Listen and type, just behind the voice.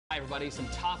Hi everybody, some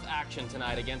tough action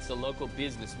tonight against a local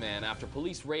businessman after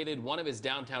police raided one of his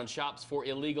downtown shops for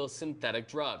illegal synthetic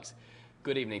drugs.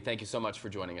 Good evening. Thank you so much for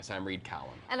joining us. I'm Reed Cowan.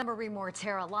 And I'm Marie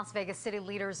Mortera. Las Vegas city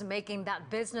leaders making that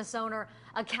business owner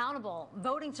accountable,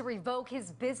 voting to revoke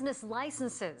his business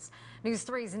licenses. News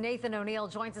 3's Nathan O'Neill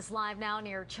joins us live now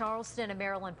near Charleston and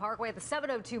Maryland Parkway at the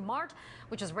 702 Mart,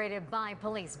 which was raided by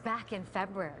police back in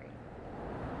February.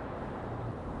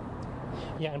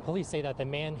 Yeah, and police say that the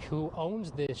man who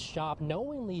owns this shop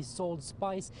knowingly sold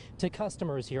spice to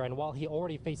customers here, and while he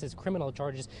already faces criminal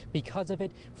charges because of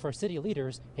it, for city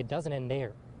leaders, it doesn't end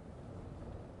there.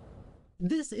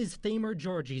 This is famer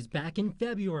Jarjees back in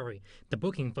February. The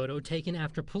booking photo taken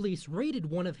after police raided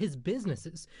one of his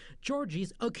businesses.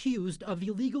 Jarjees accused of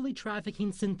illegally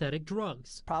trafficking synthetic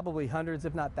drugs. Probably hundreds,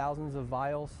 if not thousands, of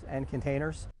vials and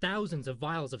containers. Thousands of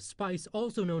vials of spice,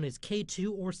 also known as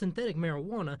K2 or synthetic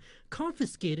marijuana,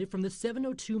 confiscated from the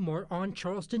 702 Mart on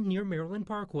Charleston near Maryland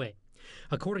Parkway.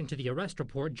 According to the arrest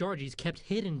report, Jarjees kept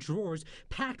hidden drawers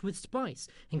packed with spice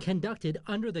and conducted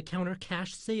under-the-counter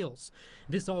cash sales.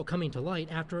 This all coming to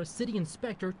light after a city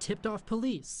inspector tipped off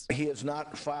police. He has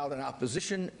not filed an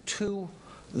opposition to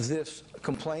this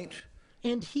complaint.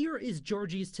 And here is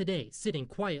Jarjees today, sitting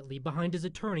quietly behind his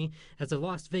attorney as the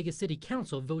Las Vegas City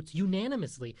Council votes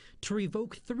unanimously to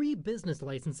revoke 3 business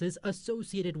licenses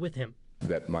associated with him.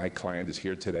 That my client is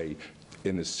here today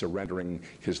and is surrendering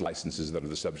his licenses that are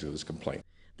the subject of this complaint.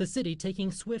 The city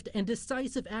taking swift and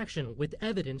decisive action with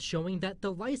evidence showing that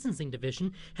the licensing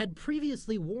division had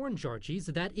previously warned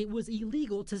Jarjees that it was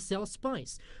illegal to sell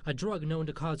spice, a drug known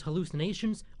to cause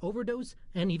hallucinations, overdose,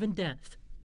 and even death.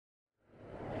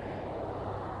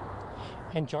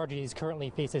 And Jarjees currently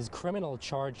faces criminal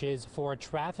charges for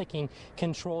trafficking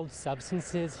controlled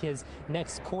substances. His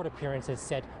next court appearance is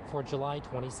set for July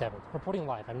 27th. Reporting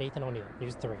live, I'm Nathan O'Neill,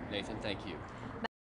 News 3. Nathan, thank you.